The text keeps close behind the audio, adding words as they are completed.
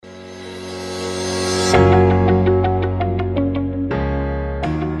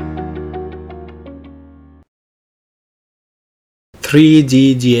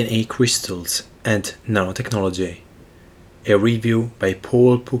3D DNA crystals and nanotechnology. A review by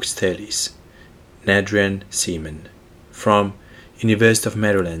Paul Puxtelis and Adrian Seaman from University of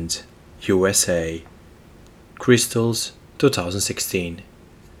Maryland, USA. Crystals 2016.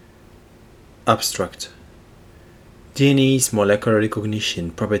 Abstract. DNA's molecular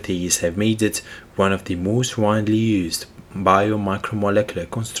recognition properties have made it one of the most widely used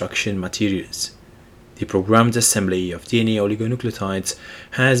biomicromolecular construction materials. The programmed assembly of DNA oligonucleotides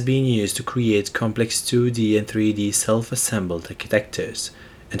has been used to create complex 2D and 3D self-assembled architectures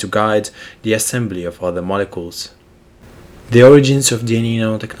and to guide the assembly of other molecules. The origins of DNA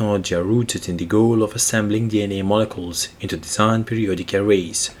nanotechnology are rooted in the goal of assembling DNA molecules into designed periodic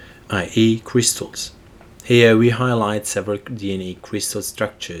arrays, i.e. crystals. Here we highlight several DNA crystal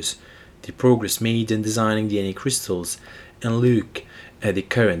structures, the progress made in designing DNA crystals, and look at the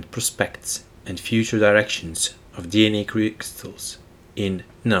current prospects and future directions of DNA crystals in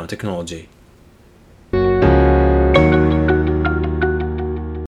nanotechnology.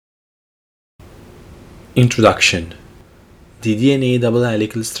 Introduction. The DNA double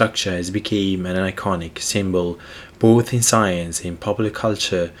helical structure has become an iconic symbol both in science and popular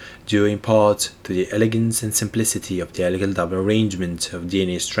culture due in part to the elegance and simplicity of the helical double arrangement of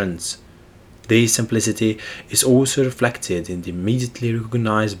DNA strands. This simplicity is also reflected in the immediately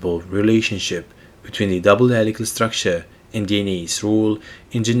recognizable relationship between the double helical structure and DNA's role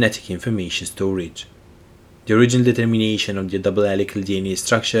in genetic information storage. The original determination of the double helical DNA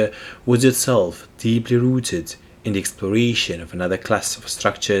structure was itself deeply rooted in the exploration of another class of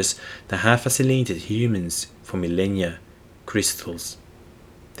structures that have fascinated humans for millennia: crystals.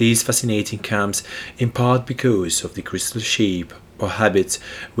 This fascinating comes in part because of the crystal shape or habit,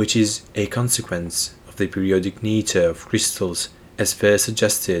 which is a consequence of the periodic nature of crystals as first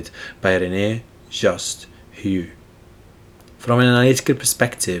suggested by René Just Hugh. From an analytical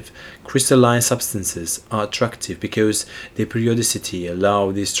perspective, crystalline substances are attractive because their periodicity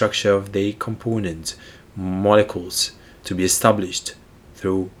allows the structure of their component molecules to be established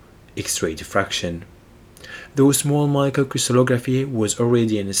through X-ray diffraction. Though small molecule crystallography was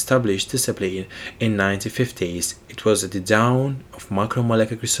already an established discipline in the 1950s, it was at the dawn of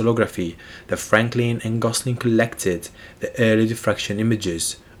macromolecular crystallography that Franklin and Gosling collected the early diffraction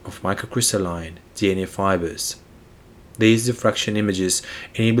images of microcrystalline DNA fibers. These diffraction images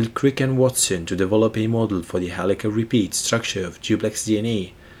enabled Crick and Watson to develop a model for the helical repeat structure of duplex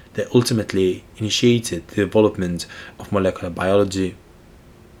DNA that ultimately initiated the development of molecular biology.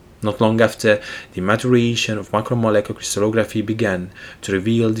 Not long after, the maturation of macromolecular crystallography began to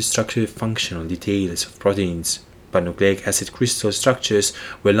reveal the structural functional details of proteins, but nucleic acid crystal structures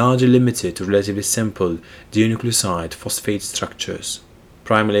were largely limited to relatively simple dinucleoside phosphate structures,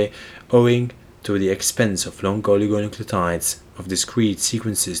 primarily owing to the expense of long oligonucleotides of discrete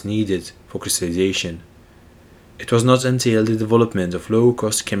sequences needed for crystallization. It was not until the development of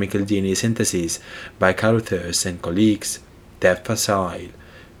low-cost chemical DNA synthesis by Carothers and colleagues that facile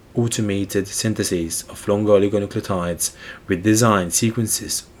automated synthesis of long oligonucleotides with designed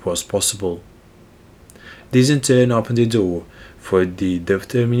sequences was possible. This in turn opened the door for the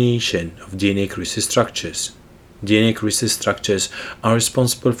determination of DNA crystal structures. DNA crystal structures are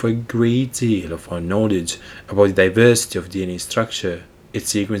responsible for a great deal of our knowledge about the diversity of DNA structure, its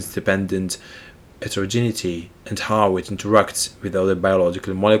sequence-dependent heterogeneity, and how it interacts with other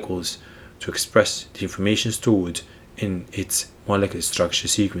biological molecules to express the information stored in its molecular structure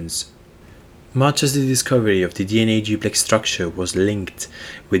sequence. Much as the discovery of the DNA duplex structure was linked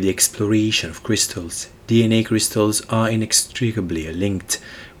with the exploration of crystals, DNA crystals are inextricably linked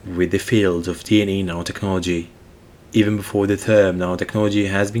with the field of DNA nanotechnology. Even before the term nanotechnology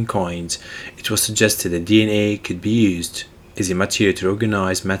has been coined, it was suggested that DNA could be used as a material to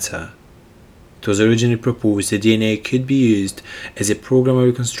organize matter. It was originally proposed that DNA could be used as a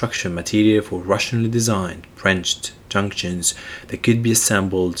programmable construction material for rationally designed branched junctions that could be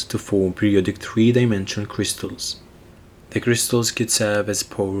assembled to form periodic three-dimensional crystals. The crystals could serve as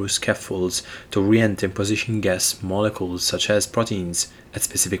porous scaffolds to orient and position gas molecules such as proteins at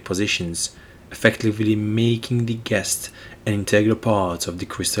specific positions, effectively making the gas an integral part of the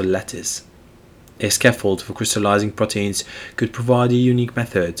crystal lattice. A scaffold for crystallizing proteins could provide a unique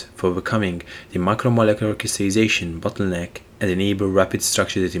method for overcoming the macromolecular crystallization bottleneck and enable rapid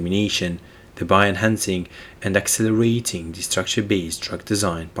structure determination, thereby enhancing and accelerating the structure-based drug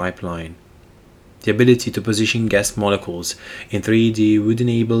design pipeline. The ability to position gas molecules in 3D would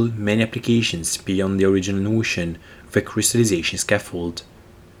enable many applications beyond the original notion of a crystallization scaffold.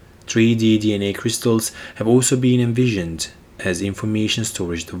 3D DNA crystals have also been envisioned as information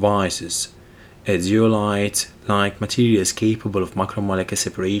storage devices. a zeolite-like materials capable of macromolecular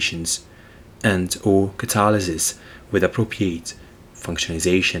separations and or catalysis with appropriate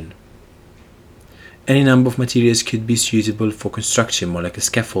functionalization. Any number of materials could be suitable for constructing molecular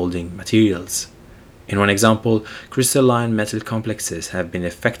scaffolding materials. In one example, crystalline metal complexes have been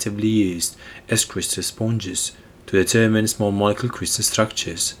effectively used as crystal sponges to determine small molecule crystal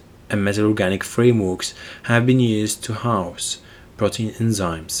structures, and metal organic frameworks have been used to house protein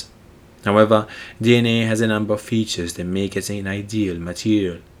enzymes. However, DNA has a number of features that make it an ideal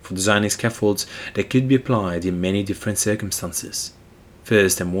material for designing scaffolds that could be applied in many different circumstances.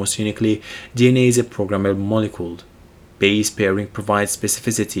 First and most uniquely, DNA is a programmable molecule. Base pairing provides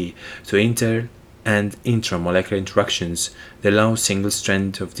specificity to inter and intramolecular interactions that allow single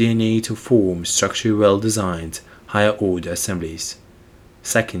strands of DNA to form structurally well-designed, higher-order assemblies.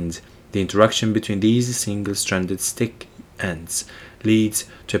 Second, the interaction between these single-stranded stick ends leads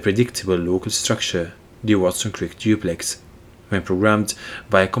to a predictable local structure, the Watson-Crick duplex, when programmed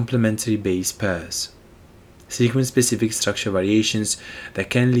via complementary base pairs. Sequence-specific structure variations that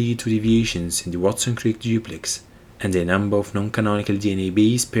can lead to deviations in the Watson-Crick duplex, and a number of non-canonical DNA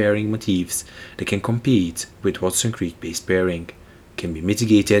base pairing motifs that can compete with Watson-Crick base pairing, can be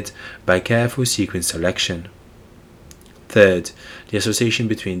mitigated by careful sequence selection. Third, the association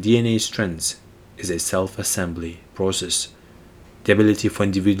between DNA strands is a self-assembly process. The ability for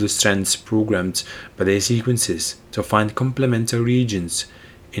individual strands programmed by their sequences to find complementary regions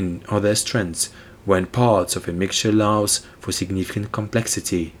in other strands when parts of a mixture allows for significant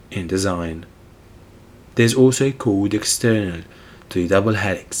complexity in design. There is also a code external to the double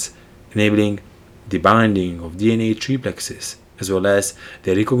helix, enabling the binding of DNA triplexes as well as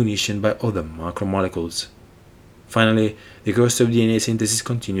their recognition by other macromolecules. Finally, the cost of DNA synthesis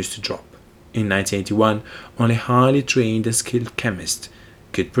continues to drop. In 1981, only highly trained and skilled chemists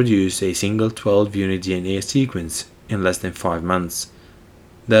could produce a single 12-unit DNA sequence in less than 5 months.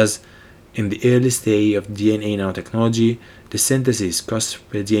 Thus, in the early stage of DNA nanotechnology, the synthesis cost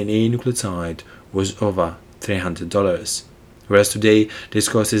per DNA nucleotide was over $300, whereas today this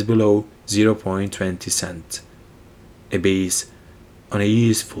cost is below 0.20 cents, a base on a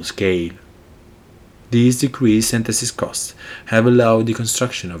useful scale. These decreased synthesis costs have allowed the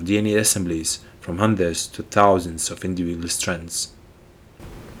construction of DNA assemblies from hundreds to thousands of individual strands.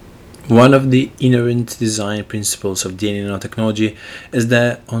 One of the inherent design principles of DNA nanotechnology is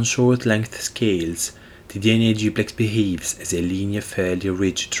that on short length scales, the DNA duplex behaves as a linear, fairly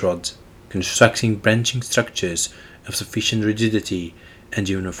rigid rod, constructing branching structures of sufficient rigidity and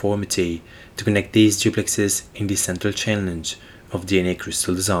uniformity to connect these duplexes in the central challenge of DNA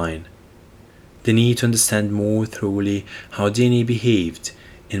crystal design. The need to understand more thoroughly how DNA behaved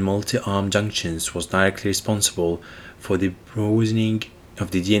in multi-arm junctions was directly responsible for the broadening of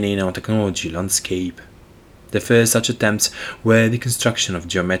the DNA nanotechnology landscape. The first such attempts were the construction of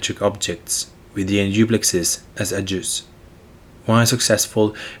geometric objects with DNA duplexes as edges. While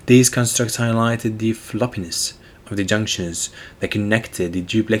successful, these constructs highlighted the floppiness of the junctions that connected the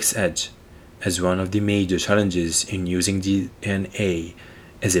duplex edge as one of the major challenges in using DNA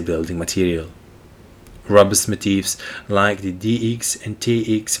as a building material. Robust motifs like the DX and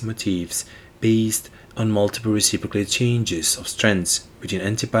TX motifs based on multiple reciprocal changes of strands between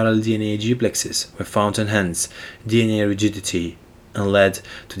antiparallel DNA duplexes were found to enhance DNA rigidity and led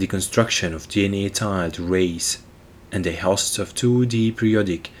to the construction of DNA-tiled arrays and a host of 2D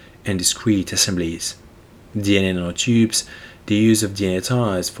periodic and discrete assemblies, DNA nanotubes, the use of DNA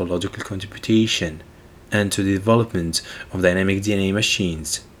tiles for logical computation, and to the development of dynamic DNA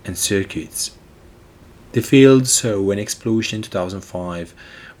machines and circuits. The field saw an explosion in 2005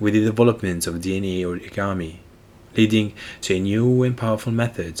 with the development of DNA origami, leading to a new and powerful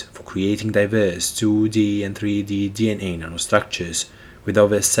method for creating diverse 2D and 3D DNA nanostructures with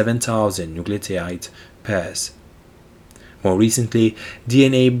over 7,000 nucleotide pairs. More recently,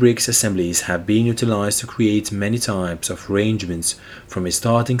 DNA bricks assemblies have been utilized to create many types of arrangements from a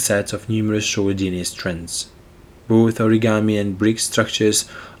starting set of numerous short DNA strands. Both origami and brick structures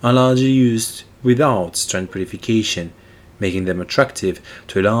are largely used without strand purification, making them attractive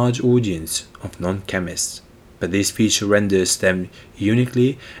to a large audience of non-chemists, but this feature renders them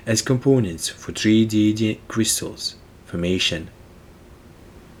uniquely as components for 3D crystals formation.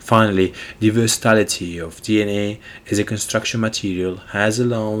 Finally, the versatility of DNA as a construction material has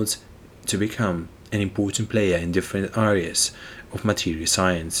allowed to become an important player in different areas of material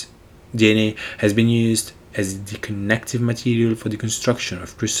science. DNA has been used as the connective material for the construction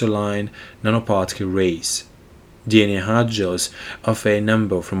of crystalline nanoparticle arrays. DNA hydrogels offer a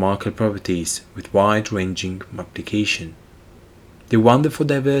number of remarkable properties with wide-ranging application. The wonderful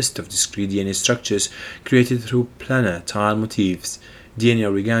diversity of discrete DNA structures created through planar tile motifs, DNA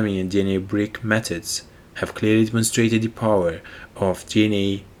origami, and DNA brick methods have clearly demonstrated the power of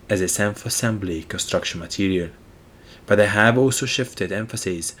DNA as a self-assembly construction material. But they have also shifted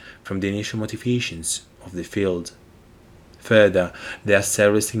emphasis from the initial motivations of the field. Further, there are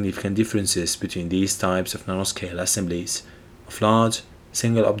several significant differences between these types of nanoscale assemblies of large,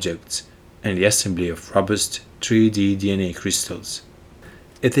 single objects and the assembly of robust 3D DNA crystals.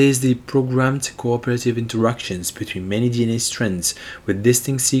 It is the programmed cooperative interactions between many DNA strands with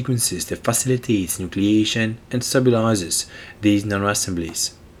distinct sequences that facilitates nucleation and stabilizes these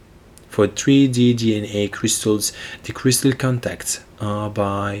nanoassemblies. For 3D DNA crystals, the crystal contacts are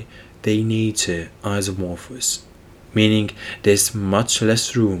by their nature isomorphous, meaning there is much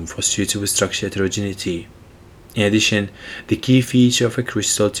less room for suitable structure heterogeneity. In addition, the key feature of a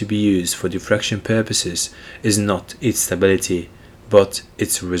crystal to be used for diffraction purposes is not its stability, but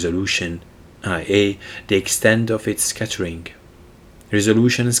its resolution, i.e., the extent of its scattering.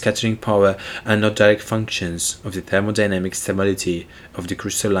 Resolution and scattering power are not direct functions of the thermodynamic stability of the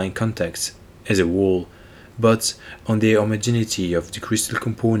crystalline contacts as a whole, but on the homogeneity of the crystal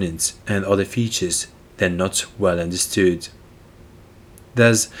components and other features that are not well understood.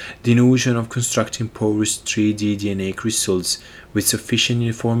 Thus, the notion of constructing porous 3D DNA crystals with sufficient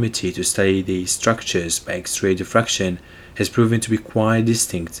uniformity to study their structures by X-ray diffraction has proven to be quite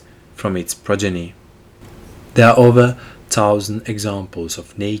distinct from its progeny. There are over 1,000 examples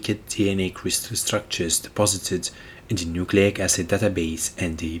of naked DNA crystal structures deposited in the Nucleic Acid Database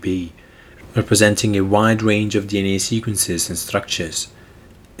 (NDB), representing a wide range of DNA sequences and structures.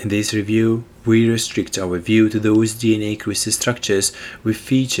 In this review, we restrict our view to those DNA crystal structures with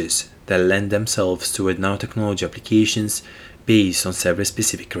features that lend themselves toward nanotechnology applications based on several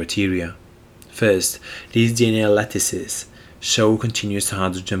specific criteria. First, these DNA lattices show continuous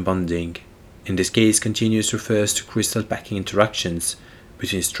hydrogen bonding. In this case, continuous refers to crystal packing interactions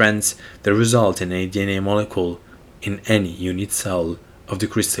between strands that result in a DNA molecule in any unit cell of the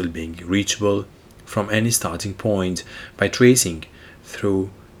crystal being reachable from any starting point by tracing through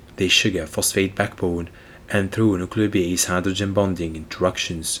the sugar phosphate backbone and through nuclear-base hydrogen bonding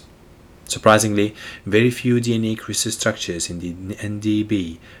interactions. Surprisingly, very few DNA crystal structures in the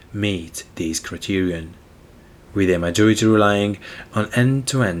NDB meet this criterion, with a majority relying on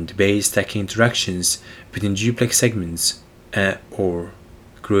end-to-end base stacking interactions between duplex segments or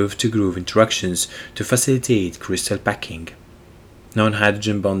groove-to-groove interactions to facilitate crystal packing.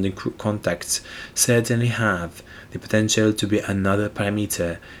 Non-hydrogen bonding contacts certainly have the potential to be another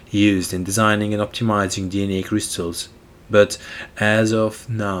parameter used in designing and optimizing DNA crystals, but as of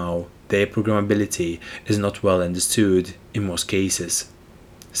now, their programmability is not well understood in most cases.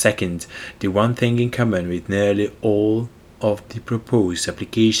 Second, the one thing in common with nearly all of the proposed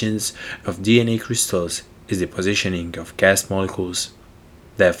applications of DNA crystals is the positioning of gas molecules.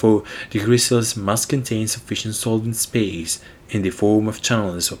 Therefore, the crystals must contain sufficient solvent space in the form of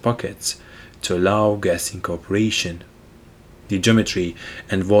channels or pockets to allow gas incorporation. The geometry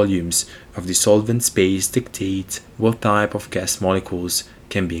and volumes of the solvent space dictate what type of gas molecules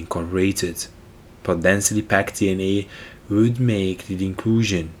can be incorporated, but densely packed DNA would make the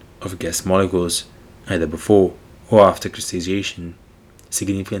inclusion of gas molecules, either before or after crystallization,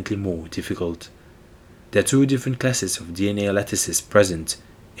 significantly more difficult. There are two different classes of DNA lattices present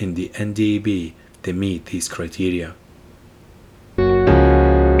in the NDB that meet these criteria.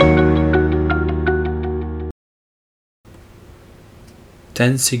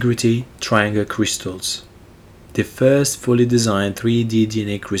 Tensegrity triangle crystals. The first fully designed 3D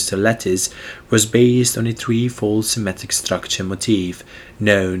DNA crystal lattice was based on a threefold symmetric structure motif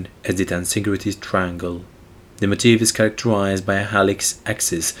known as the tensegrity triangle. The motif is characterized by a helix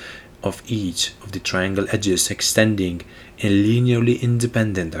axis of each of the triangle edges extending in linearly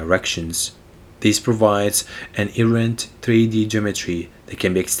independent directions. This provides an inherent 3D geometry that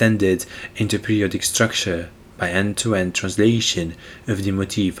can be extended into periodic structure by end-to-end translation of the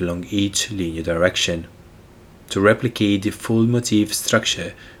motif along each linear direction. To replicate the full motif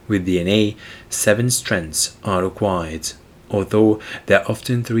structure with DNA, 7 strands are required, although there are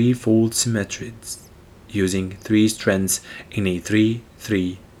often threefold symmetries, using 3 strands in a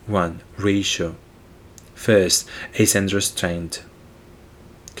 3-3-1 ratio. First, a central strand,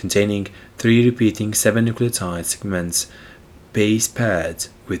 containing 3 repeating 7 nucleotide segments base paired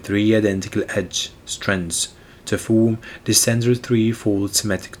with 3 identical edge strands to form the central threefold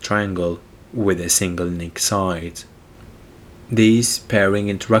symmetric triangle with a single nick side. These pairing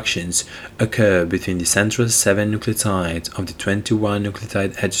interactions occur between the central 7 nucleotide of the 21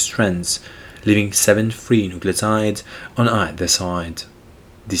 nucleotide edge strands leaving 7 free nucleotides on either side.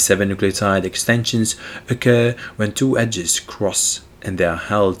 These 7 nucleotide extensions occur when 2 edges cross and they are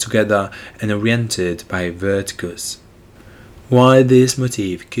held together and oriented by verticals. While this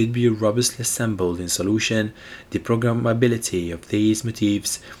motif could be robustly assembled in solution, the programmability of these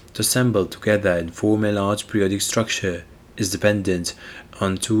motifs to assemble together and form a large periodic structure is dependent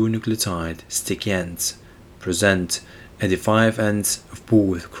on 2 nucleotide sticky ends present at the 5 ends of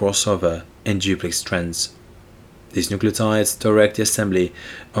both crossover and duplex strands. These nucleotides direct the assembly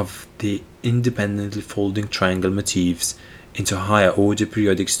of the independently folding triangle motifs into a higher order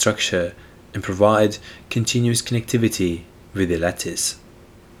periodic structure and provide continuous connectivity with the lattice.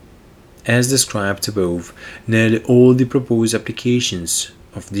 As described above, nearly all the proposed applications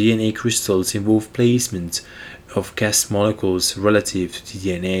of DNA crystals involve placement of guest molecules relative to the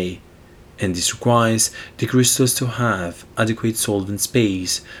DNA, and this requires the crystals to have adequate solvent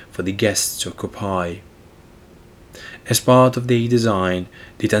space for the guests to occupy. As part of their design,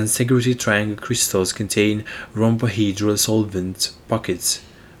 the tensegrity triangle crystals contain rhombohedral solvent pockets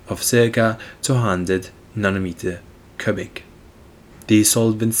of circa 200 nanometer cubic. These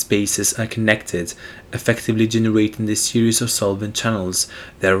solvent spaces are connected, effectively generating a series of solvent channels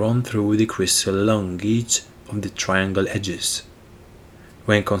that run through the crystal along each of the triangle edges.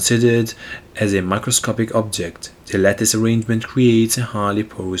 When considered as a microscopic object, the lattice arrangement creates a highly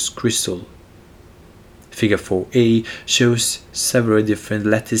porous crystal. Figure 4a shows several different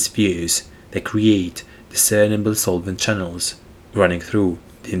lattice views that create discernible solvent channels running through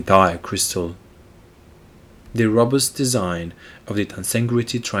the entire crystal. The robust design of the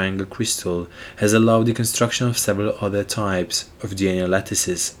tensegrity triangle crystal has allowed the construction of several other types of DNA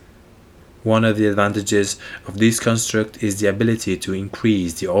lattices. One of the advantages of this construct is the ability to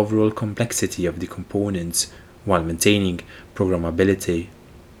increase the overall complexity of the components while maintaining programmability.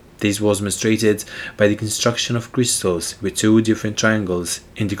 This was demonstrated by the construction of crystals with 2 different triangles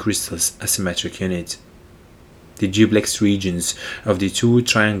in the crystal's asymmetric unit. The duplex regions of the 2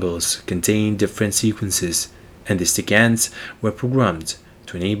 triangles contain different sequences, and the sticky ends were programmed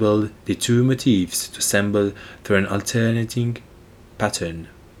to enable the 2 motifs to assemble through an alternating pattern.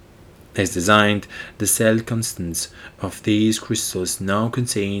 As designed, the cell constants of these crystals now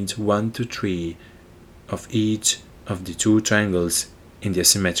contained 1 to 3 of each of the 2 triangles in the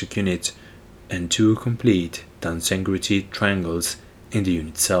asymmetric unit and 2 complete tensegrity triangles in the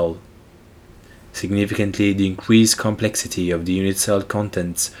unit cell. Significantly, the increased complexity of the unit cell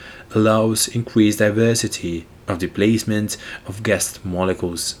contents allows increased diversity of the placement of guest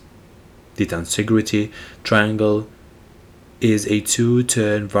molecules. The tensegrity triangle is a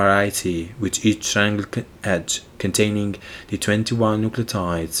 2-turn variety with each triangle edge containing the 21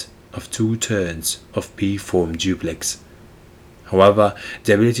 nucleotides of 2 turns of P-form duplex. However,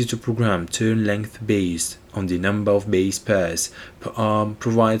 the ability to program turn length based on the number of base pairs per arm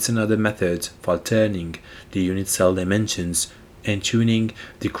provides another method for alterning the unit cell dimensions and tuning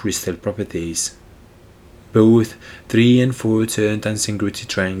the crystal properties. Both 3 and 4 turn tensegrity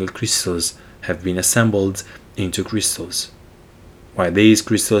triangle crystals have been assembled into crystals. While these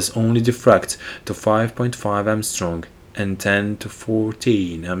crystals only diffract to 5.5 Armstrong and 10 to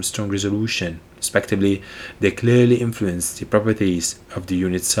 14 Armstrong resolution, respectively, they clearly influence the properties of the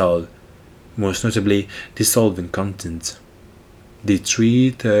unit cell, most notably the solvent content. The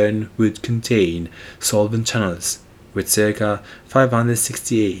 3-turn would contain solvent channels with circa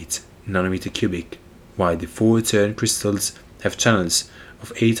 568 nanometer cubic, while the 4-turn crystals have channels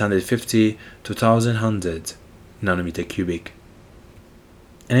of 850 to 1100 nanometer cubic.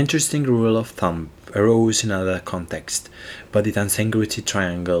 An interesting rule of thumb arose in another context, but the tensegrity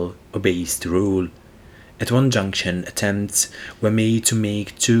triangle obeys the rule. At one junction, attempts were made to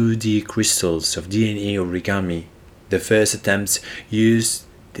make 2D crystals of DNA origami. The first attempts used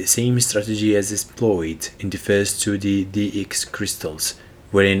the same strategy as employed in the first 2D DX crystals,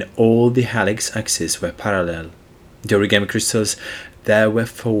 wherein all the helix axes were parallel. The origami crystals that were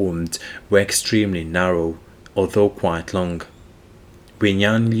formed were extremely narrow, although quite long. When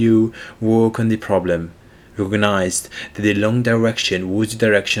Yan Liu worked on the problem, recognized that the long direction was the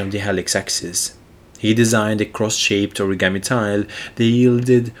direction of the helix axis. He designed a cross-shaped origami tile that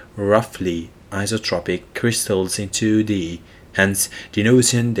yielded roughly isotropic crystals in 2D, hence the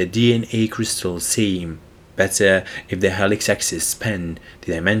notion that DNA crystals seem better if the helix axis span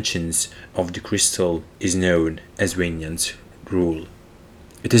the dimensions of the crystal is known as Wenyan's rule.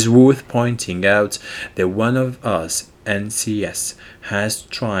 It is worth pointing out that one of us, NCS, has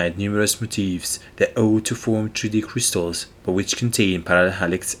tried numerous motifs that ought to form 3D crystals but which contain parallel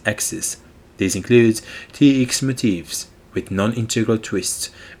helix axes. These include TX motifs, with non-integral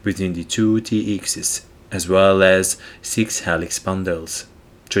twists between the two TXs, as well as 6 helix bundles.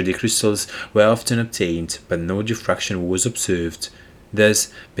 3D crystals were often obtained, but no diffraction was observed,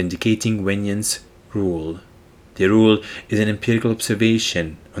 thus vindicating Wenyan's rule. The rule is an empirical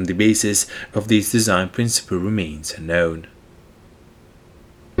observation. On the basis of this design principle remains unknown.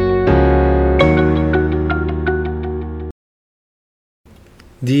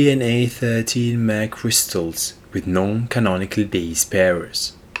 DNA 13-mer crystals with non-canonical base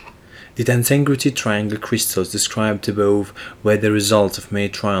pairs. The Tansangrity triangle crystals described above were the result of many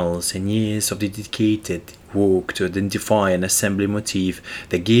trials and years of dedicated work to identify and assemble a motif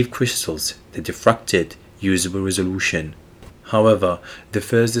that gave crystals the diffracted, usable resolution. However, the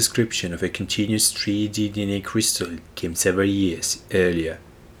first description of a continuous 3D DNA crystal came several years earlier.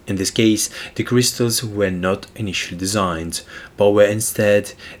 In this case, the crystals were not initially designed, but were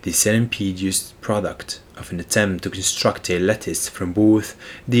instead the serendipitous product of an attempt to construct a lattice from both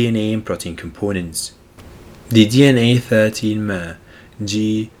DNA and protein components. The DNA 13-mer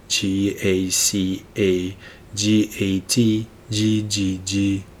GGACA GAT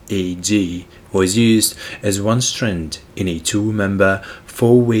GGGAG was used as one strand in a two-member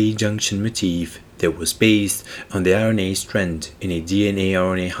four-way junction motif that was based on the RNA strand in a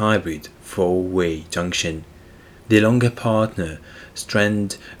DNA-RNA hybrid four-way junction. The longer partner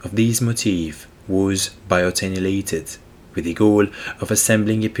strand of this motif was biotinylated, with the goal of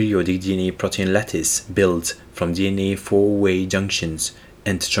assembling a periodic DNA-protein lattice built from DNA four-way junctions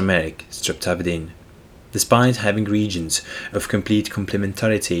and tetrameric streptavidin. Despite having regions of complete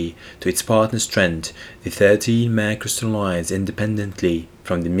complementarity to its partner strand, the 13-mer crystallized independently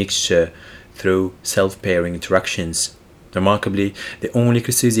from the mixture through self-pairing interactions. Remarkably, the only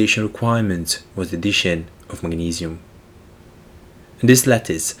crystallization requirement was the addition of magnesium. In this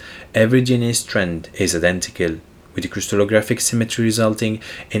lattice, every DNA strand is identical, with the crystallographic symmetry resulting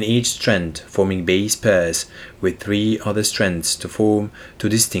in each strand forming base pairs with 3 other strands to form 2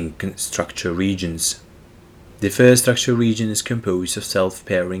 distinct structure regions. The first structure region is composed of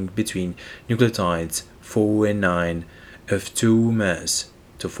self-pairing between nucleotides 4 and 9 of 2 mers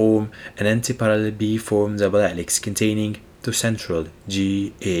to form an antiparallel B-form double helix containing 2 central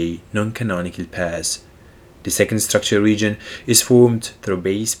Ga non-canonical pairs. The second structure region is formed through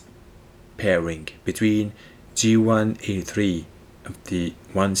base pairing between G1A3 of the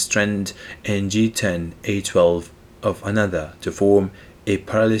one strand and G10A12 of another to form a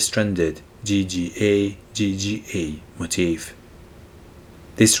parallel stranded GGA-GGA motif.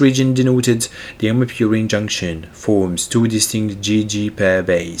 This region, denoted the homopurine junction, forms 2 distinct GG pair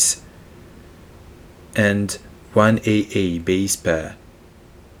base and 1 AA base pair.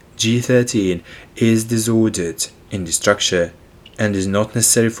 G13 is disordered in the structure and is not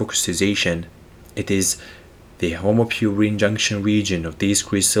necessary for crystallization. It is the homopurine junction region of this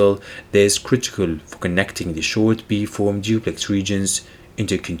crystal that is critical for connecting the short B-form duplex regions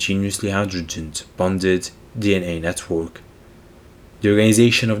into a continuously hydrogen bonded DNA network. The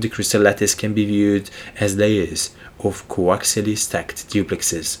organization of the crystal lattice can be viewed as layers of coaxially stacked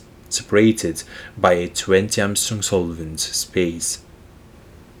duplexes, separated by a 20 Armstrong solvent space.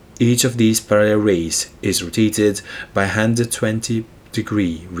 Each of these parallel rays is rotated by 120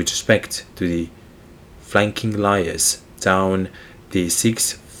 degrees with respect to the flanking layers down the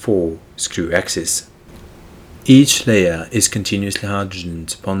 6-4 screw axis. Each layer is continuously hydrogen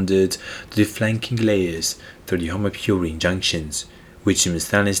bonded to the flanking layers through the homopurine junctions, which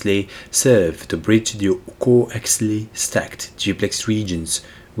simultaneously serve to bridge the coaxially stacked duplex regions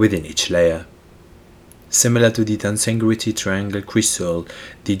within each layer. Similar to the Tansangrity triangle crystal,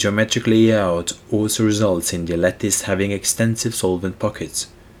 the geometric layout also results in the lattice having extensive solvent pockets.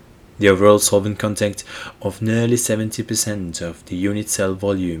 The overall solvent content of nearly 70% of the unit cell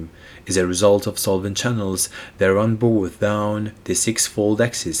volume is a result of solvent channels that run both down the 6-fold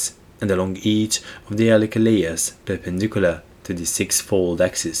axis and along each of the helical layers perpendicular to the 6-fold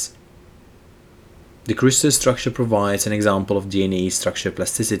axis. The crystal structure provides an example of DNA structure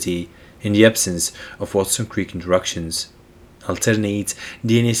plasticity in the absence of Watson-Crick interactions. Alternate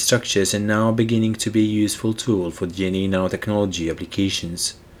DNA structures are now beginning to be a useful tool for DNA nanotechnology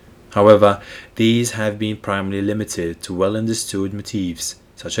applications. However, these have been primarily limited to well-understood motifs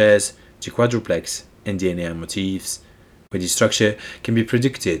such as G-quadruplex and DNA motifs, where the structure can be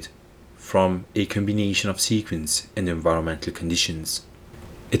predicted from a combination of sequence and environmental conditions.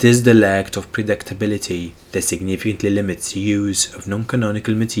 It is the lack of predictability that significantly limits the use of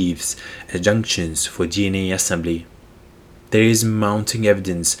non-canonical motifs as junctions for DNA assembly. There is mounting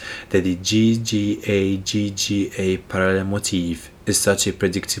evidence that the GGA-GGA parallel motif is such a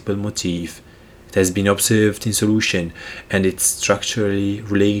predictable motif It has been observed in solution, and it's structurally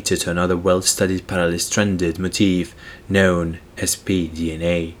related to another well-studied parallel stranded motif known as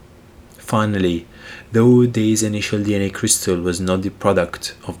pDNA. Finally, though this initial DNA crystal was not the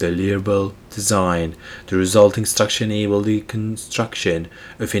product of the Leibel design, the resulting structure enabled the construction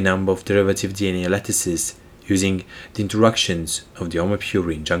of a number of derivative DNA lattices using the interactions of the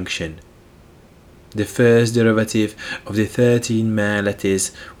homopurine junction. The first derivative of the 13-mer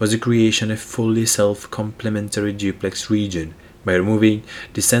lattice was the creation of a fully self-complementary duplex region by removing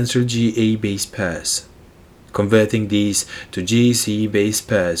the central Ga base pairs. Converting these to GC base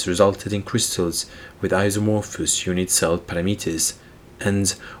pairs resulted in crystals with isomorphous unit cell parameters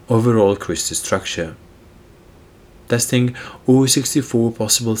and overall crystal structure. Testing all 64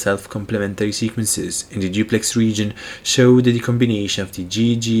 possible self-complementary sequences in the duplex region showed that the combination of the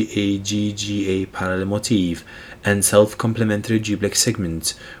GGA-GGA parallel motif and self-complementary duplex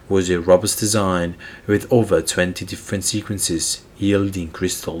segments was a robust design with over 20 different sequences yielding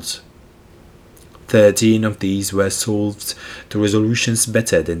crystals. 13 of these were solved to resolutions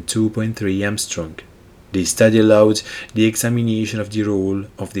better than 2.3 Angstrom. The study allowed the examination of the role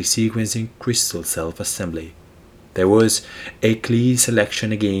of the sequencing crystal self-assembly. There was a clear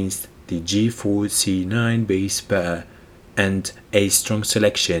selection against the G4C9 base pair and a strong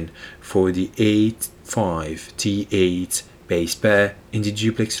selection for the 8,5T8 base pair in the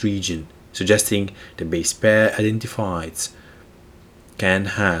duplex region, suggesting the base pair identified can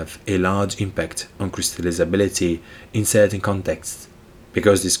have a large impact on crystallizability in certain contexts.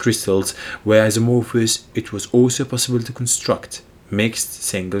 Because these crystals were isomorphous, it was also possible to construct mixed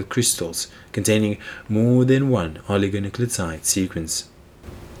single crystals containing more than one oligonucleotide sequence.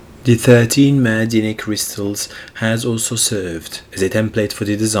 The 13-mer DNA crystals has also served as a template for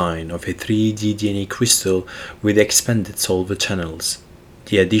the design of a 3D DNA crystal with expanded solver channels.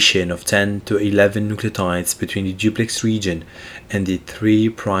 The addition of 10 to 11 nucleotides between the duplex region and the 3'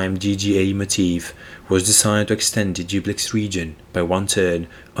 GGA motif was designed to extend the duplex region by one turn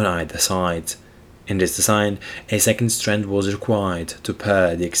on either side. In this design, a second strand was required to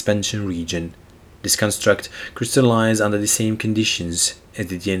pair the expansion region. This construct crystallized under the same conditions as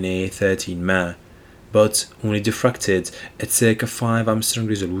the DNA 13-mer, but only diffracted at circa 5 Angstrom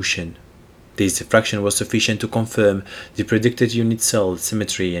resolution. This diffraction was sufficient to confirm the predicted unit cell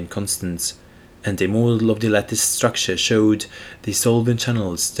symmetry and constants, and a model of the lattice structure showed the solvent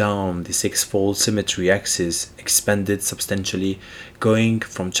channels down the 6-fold symmetry axis expanded substantially, going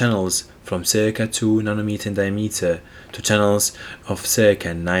from channels from circa 2 nanometer in diameter to channels of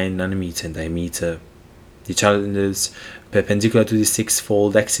circa 9 nanometer in diameter. The channels perpendicular to the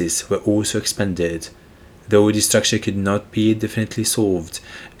 6-fold axis were also expanded, though the structure could not be definitely solved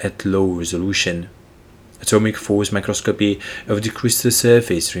at low resolution. Atomic force microscopy of the crystal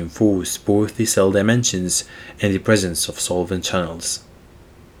surface reinforced both the cell dimensions and the presence of solvent channels.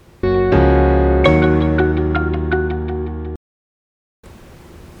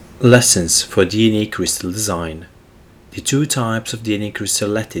 Lessons for DNA crystal design. The two types of DNA crystal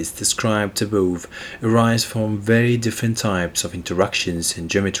lattice described above arise from very different types of interactions and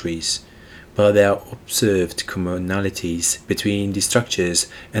geometries, but there are observed commonalities between the structures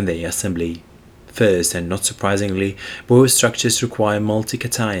and their assembly. First, and not surprisingly, both structures require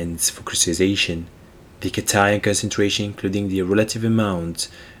multi-cations for crystallization. The cation concentration, including the relative amount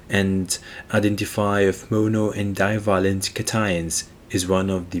and identifier of mono and divalent cations, is one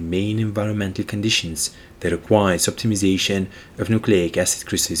of the main environmental conditions that requires optimization of nucleic acid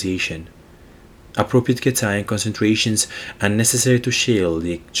crystallization. Appropriate cation concentrations are necessary to shield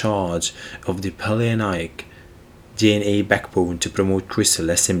the charge of the polyanionic DNA backbone to promote crystal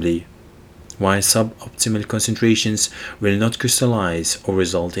assembly, while suboptimal concentrations will not crystallize or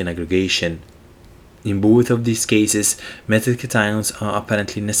result in aggregation. In both of these cases, metal cations are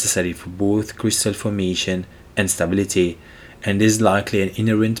apparently necessary for both crystal formation and stability, and is likely an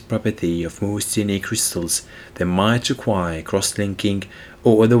inherent property of most DNA crystals that might require cross-linking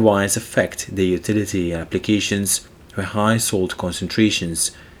or otherwise affect their utility in applications where high salt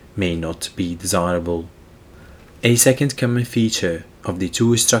concentrations may not be desirable. A second common feature of the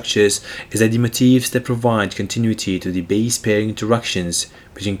two structures is that the motifs that provide continuity to the base pairing interactions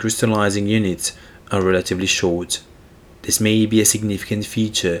between crystallizing units are relatively short. This may be a significant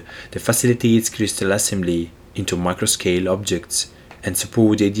feature that facilitates crystal assembly into microscale objects and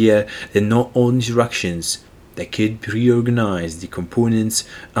support the idea that not all interactions that could reorganize the components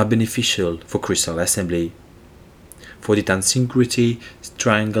are beneficial for crystal assembly. For the tensegrity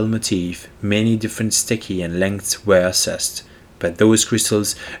triangle motif, many different Steckian lengths were assessed, but those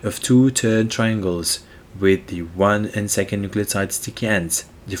crystals of two-turn triangles with the 1 and 2 nucleotide sticky ends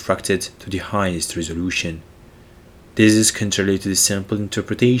diffracted to the highest resolution. This is contrary to the simple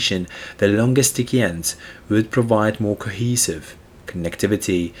interpretation that longer sticky ends would provide more cohesive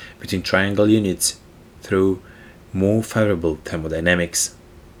connectivity between triangle units through more favorable thermodynamics.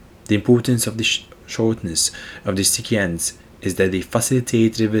 The importance of the shortness of the sticky ends is that they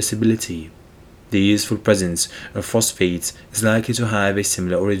facilitate reversibility. The useful presence of phosphates is likely to have a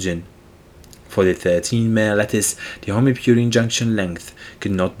similar origin. For the 13-mer lattice, the homopurine junction length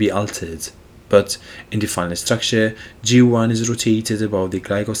could not be altered, but in the final structure, G1 is rotated above the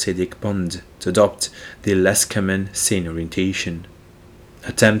glycosidic bond to adopt the less common syn orientation.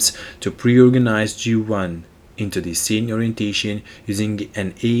 Attempts to pre-organize G1 into the syn orientation using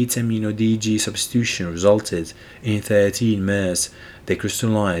an 8-amino DG substitution resulted in 13 mers that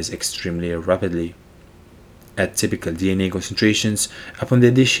crystallize extremely rapidly. At typical DNA concentrations, upon the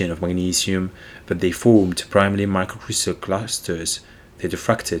addition of magnesium, but they formed primarily microcrystal clusters that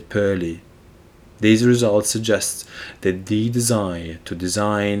diffracted poorly. These results suggest that the desire to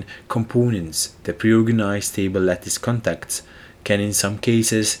design components that pre-organize stable lattice contacts can in some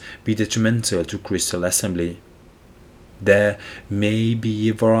cases be detrimental to crystal assembly. There may be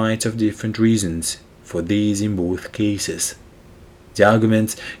a variety of different reasons for these in both cases. The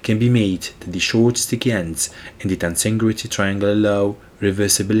argument can be made that the short sticky ends in the tensegrity triangle allow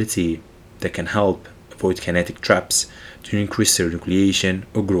reversibility that can help avoid kinetic traps during crystal nucleation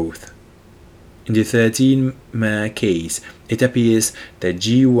or growth. In the 13-mer case, it appears that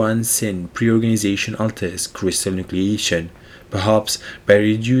G1 syn pre-organization alters crystal nucleation, perhaps by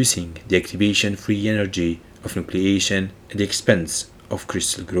reducing the activation free energy of nucleation at the expense of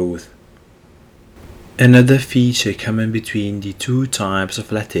crystal growth. Another feature common between the two types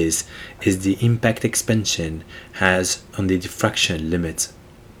of lattice is the impact expansion has on the diffraction limit.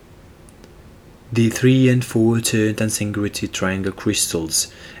 The 3 and 4 turn tensegrity triangle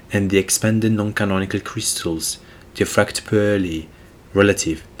crystals and the expanded non-canonical crystals diffract poorly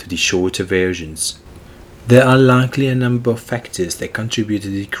relative to the shorter versions. There are likely a number of factors that contribute to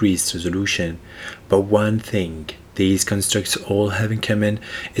decreased resolution, but one thing these constructs all have in common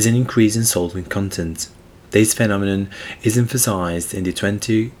is an increase in solvent content. This phenomenon is emphasized in the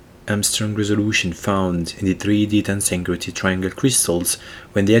 20 Armstrong resolution found in the 3D tensegrity triangle crystals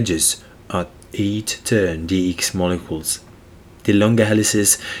when the edges are 8 turn DX molecules. The longer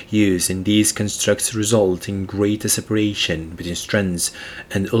helices used in these constructs result in greater separation between strands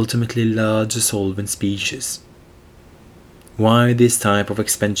and ultimately larger solvent species. While this type of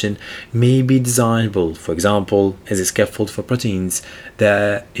expansion may be desirable, for example, as a scaffold for proteins,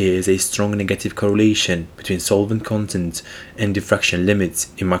 there is a strong negative correlation between solvent content and diffraction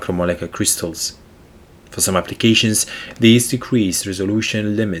limits in macromolecular crystals. For some applications, these decreased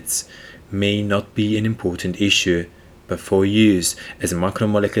resolution limits may not be an important issue, but for use as a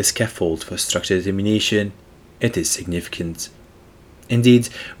macromolecular scaffold for structure determination, it is significant. Indeed,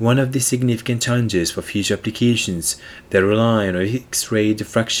 one of the significant challenges for future applications that rely on X-ray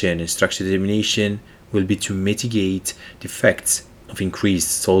diffraction and structure determination will be to mitigate the effects of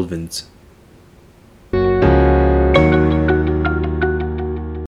increased solvent.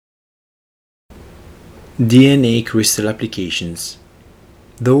 DNA crystal applications.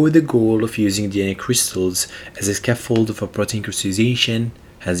 Though the goal of using DNA crystals as a scaffold for protein crystallization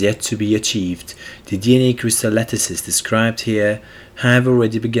has yet to be achieved, the DNA crystal lattices described here have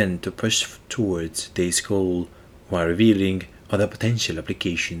already begun to push towards this goal while revealing other potential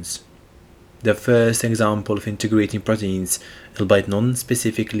applications. The first example of integrating proteins, albeit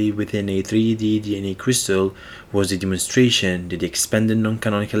non-specifically within a 3D DNA crystal, was the demonstration that the expanded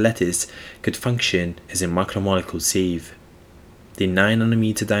non-canonical lattice could function as a macromolecule sieve. The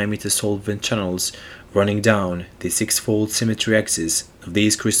 9nm diameter solvent channels running down the 6-fold symmetry axis of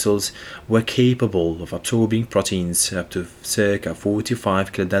these crystals were capable of absorbing proteins up to circa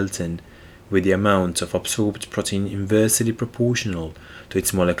 45 kilodalton, with the amount of absorbed protein inversely proportional to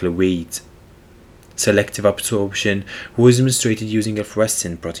its molecular weight. Selective absorption was demonstrated using a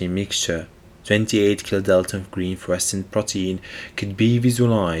fluorescent protein mixture. 28 kilodalton of green fluorescent protein could be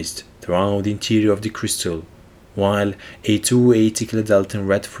visualized throughout the interior of the crystal, while a 280 kilodalton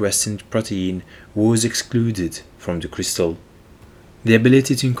red fluorescent protein was excluded from the crystal. The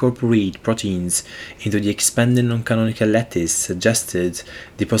ability to incorporate proteins into the expanded non-canonical lattice suggested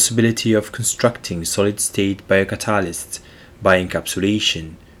the possibility of constructing solid-state biocatalysts by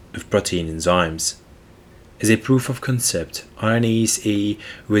encapsulation of protein enzymes. As a proof of concept, RNase A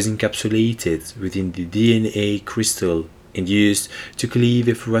was encapsulated within the DNA crystal and used to cleave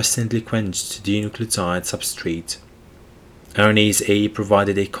a fluorescently quenched dinucleotide substrate. RNase A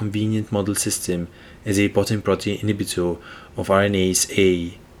provided a convenient model system as a potent protein inhibitor of RNase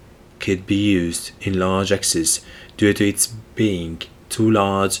A could be used in large excess due to its being too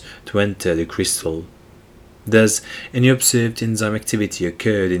large to enter the crystal. Thus, any observed enzyme activity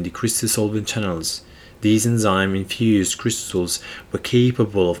occurred in the crystal solvent channels. These enzyme-infused crystals were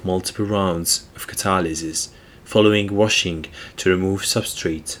capable of multiple rounds of catalysis, following washing to remove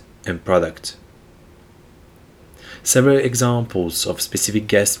substrate and product. Several examples of specific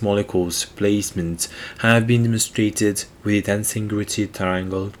guest molecules placement have been demonstrated with the tensingurity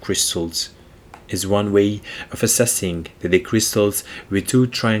triangle crystals. Is one way of assessing that the crystals with two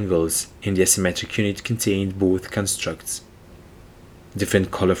triangles in the asymmetric unit contained both constructs.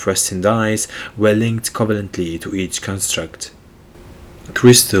 Different color fluorescent dyes were linked covalently to each construct.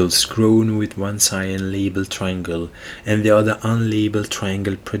 Crystals grown with one cyan labeled triangle and the other unlabeled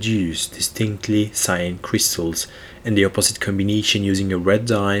triangle produce distinctly cyan crystals, and the opposite combination using a red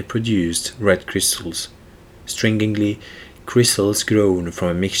dye produced red crystals. Stringingly, crystals grown from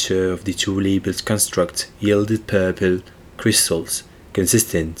a mixture of the two labeled constructs yielded purple crystals,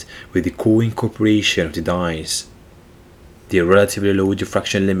 consistent with the co-incorporation of the dyes. The relatively low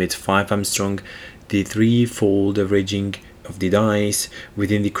diffraction limit 5 Armstrong, the threefold averaging of the dyes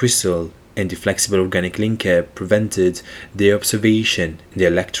within the crystal, and the flexible organic linker prevented their observation in the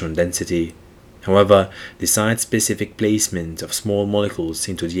electron density. However, the site-specific placement of small molecules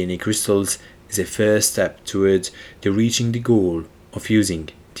into DNA crystals is a first step toward reaching the goal of using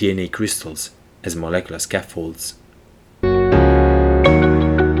DNA crystals as molecular scaffolds.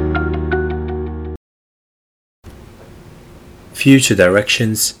 Future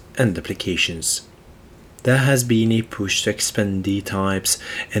directions and applications. There has been a push to expand the types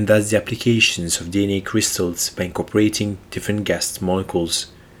and thus the applications of DNA crystals by incorporating different guest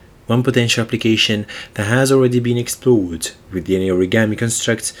molecules. One potential application that has already been explored with DNA origami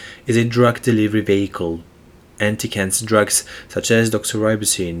constructs is a drug delivery vehicle. Anti-cancer drugs such as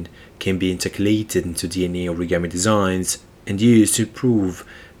doxorubicin can be intercalated into DNA origami designs and used to improve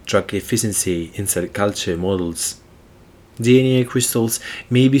drug efficiency in cell culture models. DNA crystals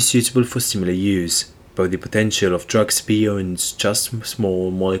may be suitable for similar use, but with the potential of drugs beyond just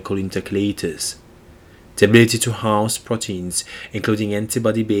small molecule intercalators. The ability to house proteins, including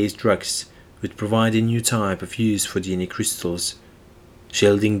antibody-based drugs, would provide a new type of use for DNA crystals.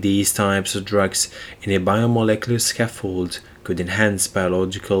 Shielding these types of drugs in a biomolecular scaffold could enhance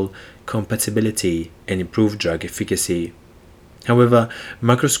biological compatibility and improve drug efficacy. However,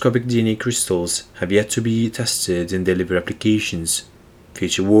 macroscopic DNA crystals have yet to be tested in delivery applications.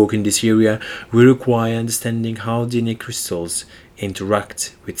 Future work in this area will require understanding how DNA crystals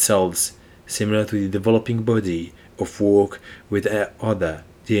interact with cells, similar to the developing body of work with other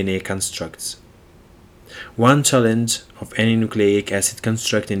DNA constructs. One challenge of any nucleic acid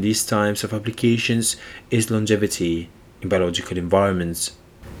construct in these types of applications is longevity in biological environments.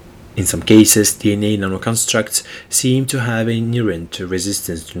 In some cases, DNA nanoconstructs seem to have an inherent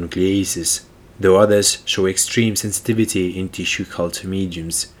resistance to nucleases, though others show extreme sensitivity in tissue culture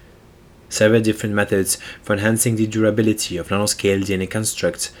mediums. Several different methods for enhancing the durability of nanoscale DNA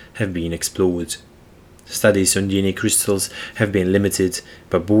constructs have been explored. Studies on DNA crystals have been limited,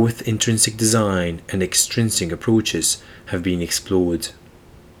 but both intrinsic design and extrinsic approaches have been explored.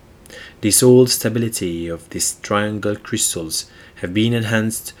 The salt stability of these triangle crystals have been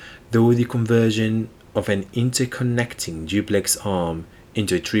enhanced through the conversion of an interconnecting duplex arm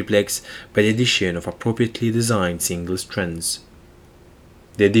into a triplex by the addition of appropriately designed single strands.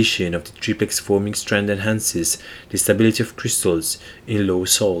 The addition of the triplex forming strand enhances the stability of crystals in low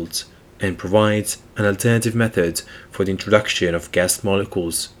salt and provides an alternative method for the introduction of gas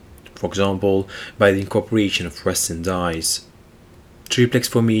molecules, for example by the incorporation of fluorescent dyes. Triplex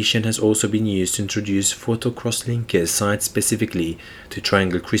formation has also been used to introduce photocrosslinkers site-specifically to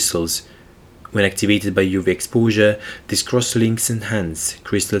triangle crystals. When activated by UV exposure, these crosslinks enhance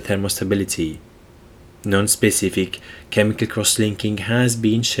crystal thermostability. Non-specific chemical crosslinking has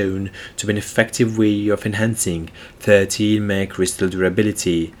been shown to be an effective way of enhancing 13-mer crystal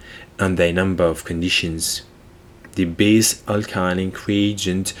durability under a number of conditions. The base alkyl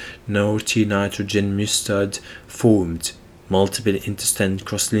reagent nitrogen mustard formed multiple interstrand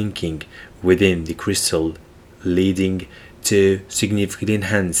crosslinking within the crystal, leading to significantly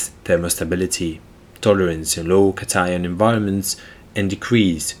enhanced thermostability, tolerance in low cation environments, and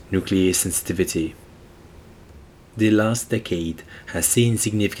decreased nuclear sensitivity. The last decade has seen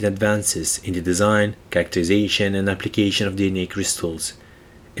significant advances in the design, characterization, and application of DNA crystals.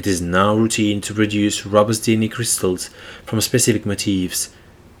 It is now routine to produce robust DNA crystals from specific motifs,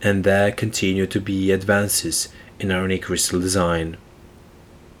 and there continue to be advances in RNA crystal design.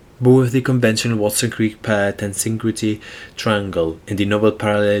 Both the conventional Watson-Crick pair tensegrity triangle and the novel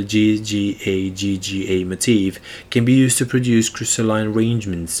parallel GGA-GGA motif can be used to produce crystalline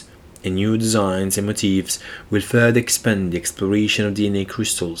arrangements, and new designs and motifs will further expand the exploration of DNA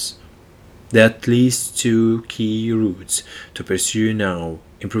crystals. There are at least two key routes to pursue now: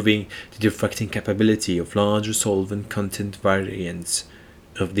 improving the diffracting capability of larger solvent content variants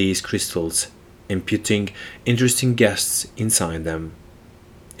of these crystals and putting interesting gas inside them.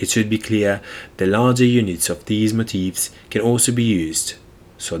 It should be clear that larger units of these motifs can also be used,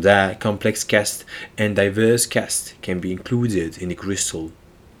 so that complex cast and diverse cast can be included in the crystal.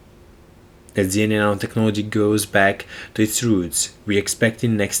 As DNA nanotechnology goes back to its roots, we expect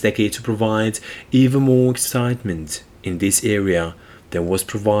in the next decade to provide even more excitement in this area than was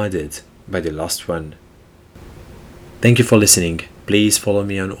provided by the last one. Thank you for listening. Please follow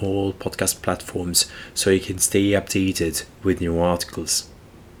me on all podcast platforms so you can stay updated with new articles.